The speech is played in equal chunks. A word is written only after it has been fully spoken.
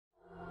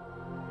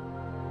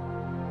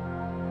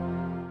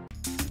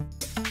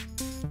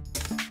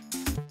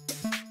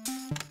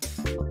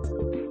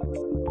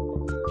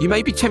You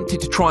may be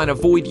tempted to try and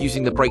avoid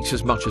using the brakes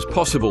as much as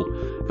possible,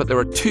 but there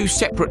are two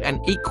separate and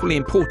equally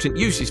important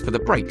uses for the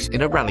brakes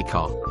in a rally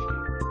car.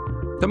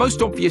 The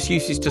most obvious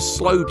use is to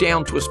slow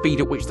down to a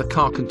speed at which the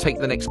car can take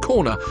the next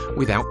corner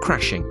without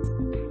crashing.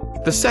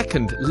 The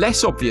second,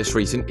 less obvious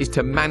reason is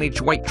to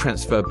manage weight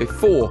transfer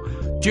before,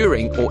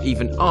 during, or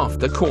even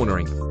after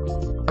cornering.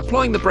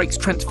 Applying the brakes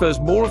transfers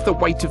more of the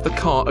weight of the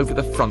car over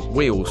the front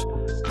wheels,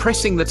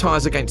 pressing the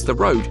tyres against the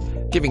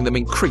road, giving them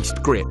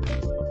increased grip.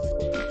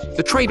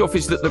 The trade-off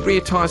is that the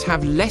rear tyres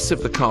have less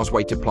of the car's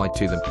weight applied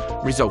to them,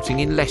 resulting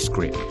in less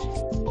grip.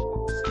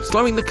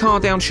 Slowing the car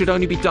down should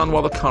only be done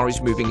while the car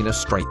is moving in a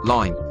straight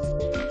line.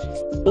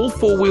 All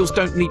four wheels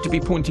don't need to be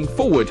pointing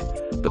forward,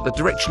 but the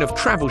direction of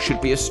travel should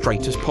be as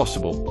straight as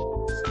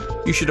possible.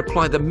 You should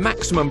apply the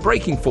maximum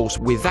braking force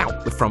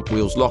without the front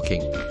wheels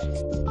locking.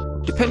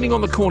 Depending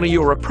on the corner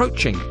you're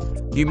approaching,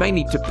 you may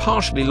need to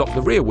partially lock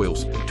the rear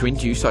wheels to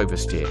induce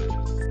oversteer.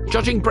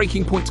 Judging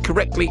braking points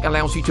correctly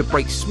allows you to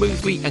brake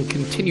smoothly and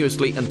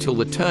continuously until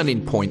the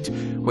turn-in point,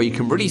 where you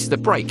can release the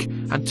brake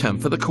and turn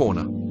for the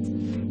corner.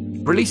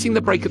 Releasing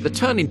the brake at the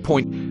turn-in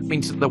point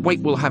means that the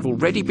weight will have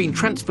already been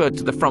transferred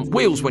to the front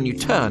wheels when you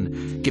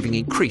turn, giving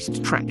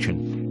increased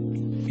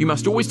traction. You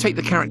must always take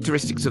the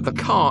characteristics of the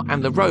car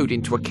and the road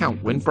into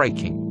account when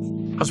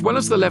braking. As well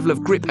as the level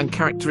of grip and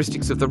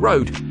characteristics of the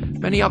road,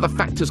 many other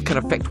factors can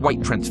affect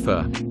weight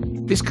transfer.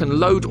 This can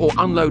load or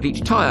unload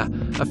each tyre,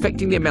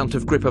 affecting the amount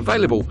of grip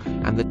available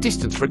and the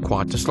distance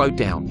required to slow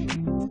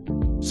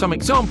down. Some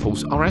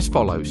examples are as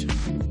follows.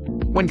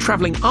 When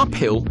travelling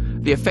uphill,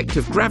 the effect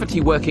of gravity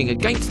working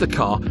against the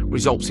car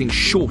results in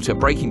shorter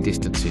braking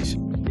distances.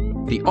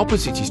 The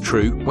opposite is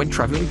true when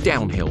travelling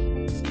downhill.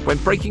 When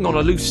braking on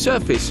a loose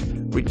surface,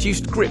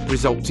 reduced grip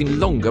results in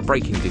longer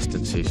braking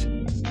distances.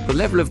 The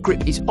level of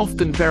grip is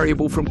often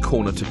variable from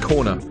corner to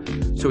corner,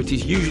 so it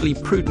is usually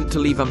prudent to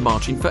leave a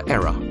margin for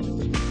error.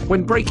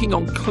 When braking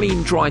on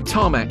clean, dry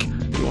tarmac,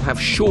 you will have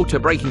shorter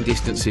braking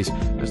distances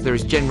as there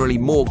is generally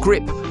more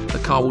grip.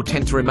 The car will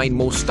tend to remain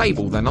more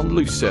stable than on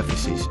loose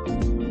surfaces.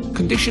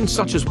 Conditions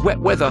such as wet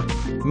weather,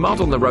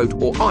 mud on the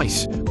road or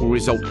ice will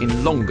result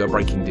in longer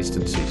braking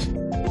distances.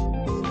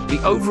 The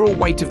overall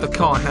weight of the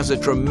car has a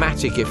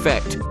dramatic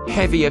effect.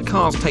 Heavier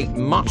cars take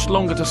much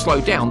longer to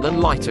slow down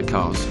than lighter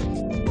cars.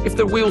 If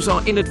the wheels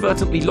are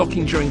inadvertently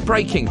locking during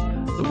braking,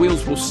 the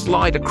wheels will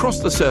slide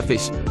across the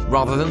surface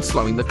rather than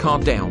slowing the car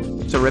down.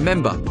 So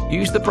remember,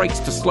 use the brakes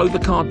to slow the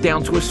car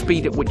down to a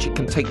speed at which it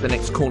can take the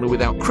next corner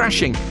without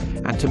crashing,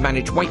 and to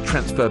manage weight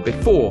transfer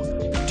before,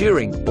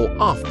 during or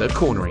after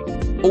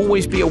cornering.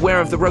 Always be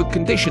aware of the road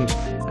conditions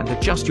and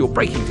adjust your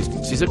braking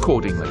distances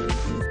accordingly.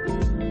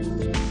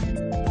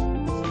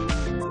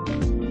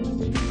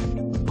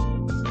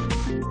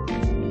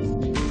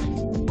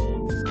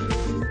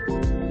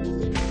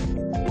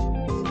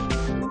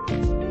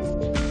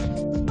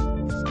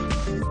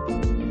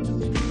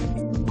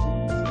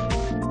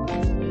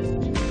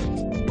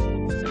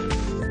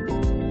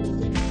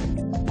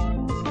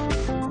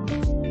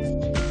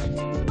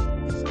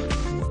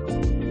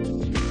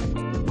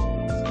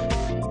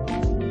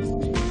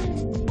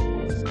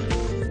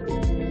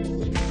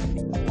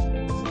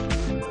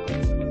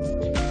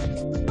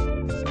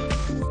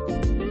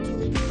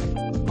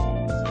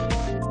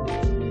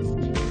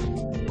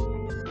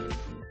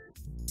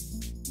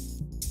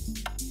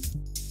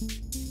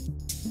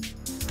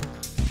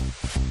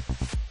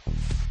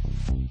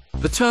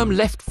 The term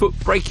left foot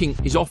braking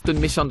is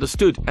often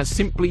misunderstood as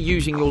simply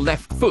using your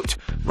left foot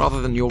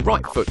rather than your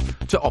right foot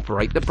to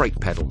operate the brake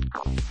pedal.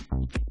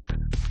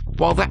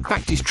 While that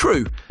fact is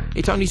true,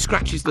 it only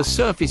scratches the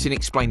surface in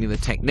explaining the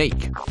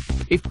technique.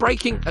 If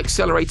braking,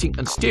 accelerating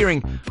and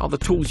steering are the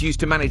tools used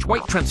to manage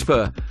weight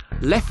transfer,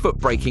 left foot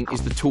braking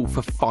is the tool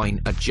for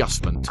fine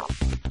adjustment.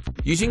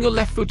 Using your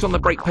left foot on the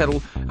brake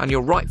pedal and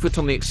your right foot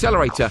on the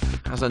accelerator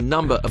has a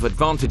number of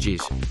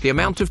advantages. The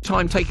amount of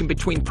time taken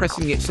between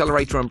pressing the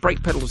accelerator and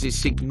brake pedals is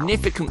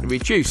significantly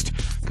reduced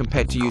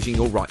compared to using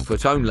your right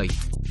foot only.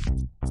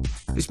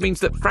 This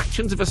means that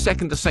fractions of a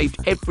second are saved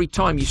every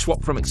time you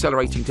swap from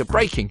accelerating to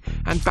braking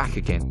and back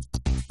again.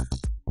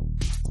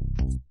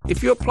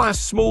 If you apply a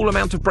small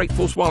amount of brake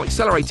force while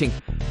accelerating,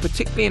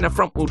 particularly in a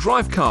front-wheel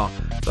drive car,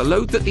 the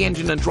load that the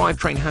engine and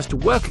drivetrain has to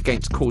work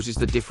against causes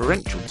the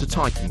differential to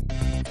tighten.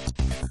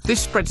 This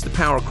spreads the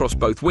power across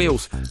both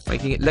wheels,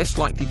 making it less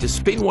likely to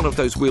spin one of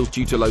those wheels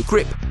due to low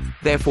grip,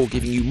 therefore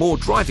giving you more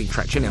driving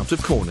traction out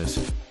of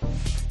corners.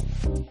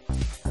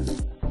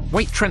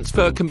 Weight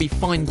transfer can be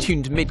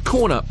fine-tuned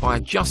mid-corner by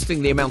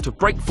adjusting the amount of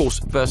brake force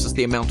versus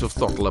the amount of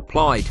throttle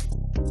applied.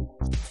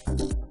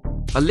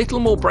 A little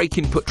more brake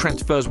input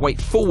transfers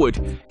weight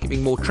forward,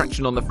 giving more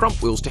traction on the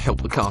front wheels to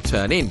help the car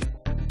turn in.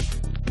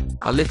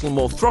 A little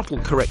more throttle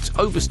corrects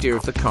oversteer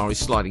if the car is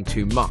sliding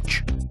too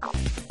much.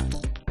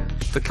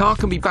 The car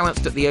can be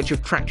balanced at the edge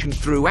of traction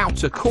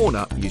throughout a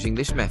corner using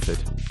this method.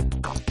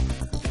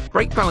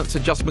 Brake balance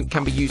adjustment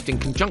can be used in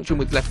conjunction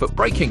with left foot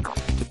braking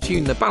to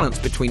tune the balance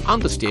between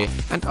understeer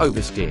and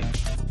oversteer.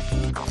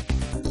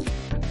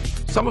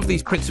 Some of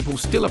these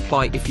principles still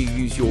apply if you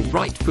use your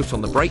right foot on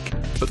the brake,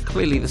 but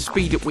clearly the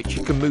speed at which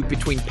you can move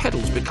between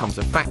pedals becomes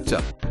a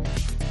factor.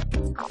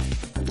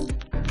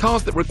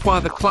 Cars that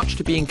require the clutch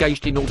to be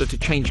engaged in order to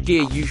change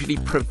gear usually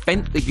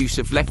prevent the use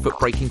of left foot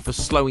braking for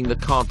slowing the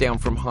car down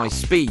from high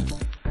speed.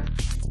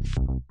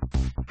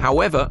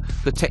 However,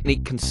 the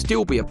technique can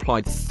still be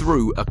applied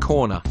through a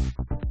corner.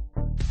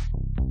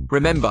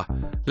 Remember,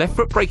 left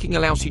foot braking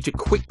allows you to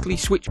quickly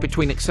switch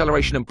between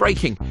acceleration and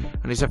braking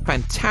and is a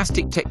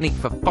fantastic technique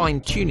for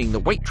fine-tuning the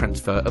weight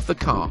transfer of the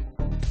car.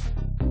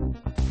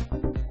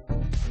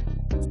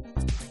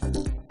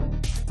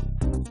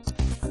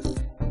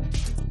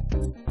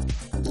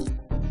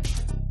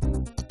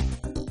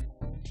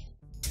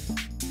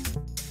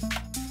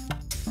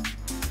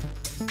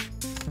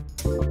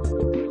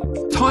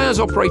 Tyres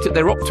operate at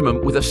their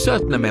optimum with a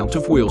certain amount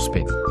of wheel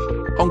spin.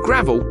 On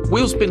gravel,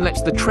 wheel spin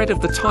lets the tread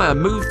of the tyre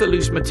move the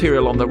loose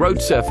material on the road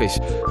surface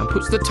and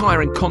puts the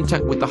tyre in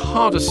contact with the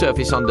harder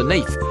surface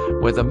underneath,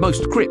 where the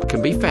most grip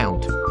can be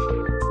found.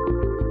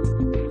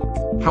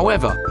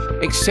 However,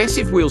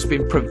 excessive wheel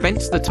spin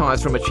prevents the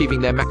tyres from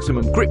achieving their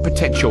maximum grip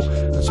potential,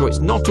 and so it's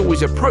not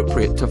always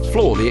appropriate to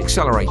floor the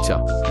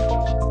accelerator.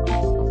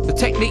 The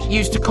technique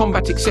used to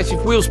combat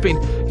excessive wheel spin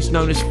is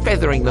known as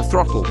feathering the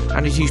throttle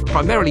and is used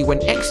primarily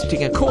when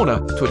exiting a corner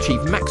to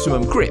achieve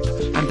maximum grip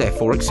and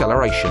therefore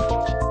acceleration.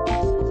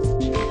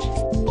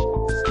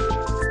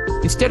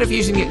 Instead of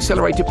using the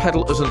accelerator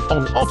pedal as an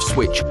on-off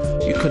switch,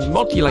 you can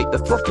modulate the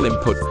throttle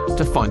input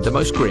to find the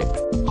most grip.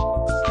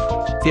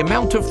 The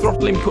amount of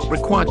throttle input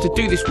required to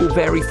do this will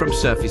vary from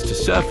surface to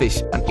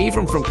surface and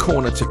even from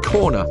corner to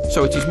corner,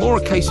 so it is more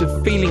a case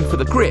of feeling for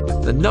the grip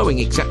than knowing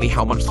exactly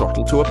how much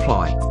throttle to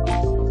apply.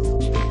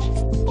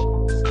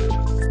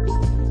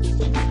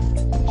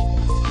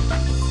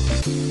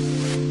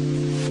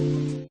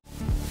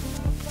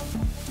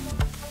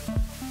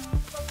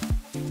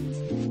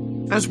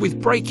 As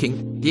with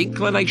braking, the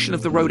inclination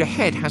of the road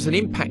ahead has an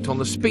impact on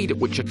the speed at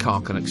which a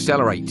car can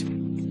accelerate.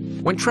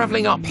 When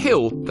travelling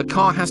uphill, the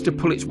car has to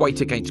pull its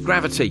weight against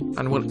gravity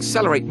and will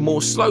accelerate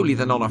more slowly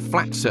than on a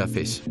flat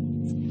surface.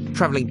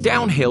 Travelling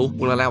downhill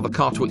will allow the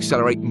car to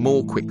accelerate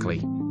more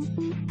quickly.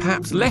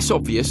 Perhaps less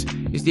obvious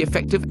is the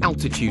effect of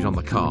altitude on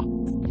the car.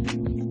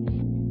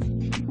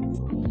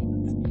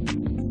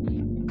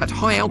 At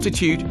high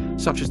altitude,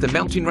 such as the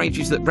mountain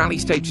ranges that rally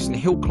stages and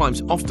hill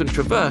climbs often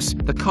traverse,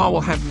 the car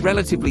will have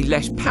relatively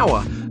less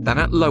power than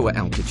at lower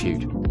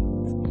altitude.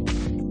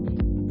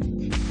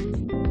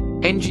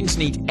 Engines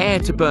need air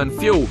to burn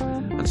fuel,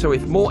 and so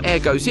if more air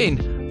goes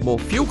in, more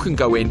fuel can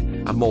go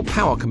in and more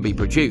power can be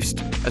produced.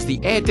 As the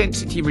air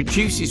density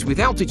reduces with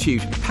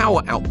altitude,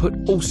 power output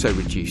also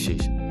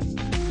reduces.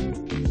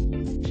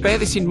 Bear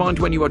this in mind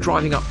when you are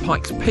driving up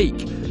Pikes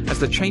Peak, as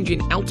the change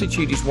in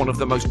altitude is one of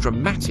the most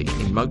dramatic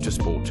in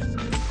motorsport.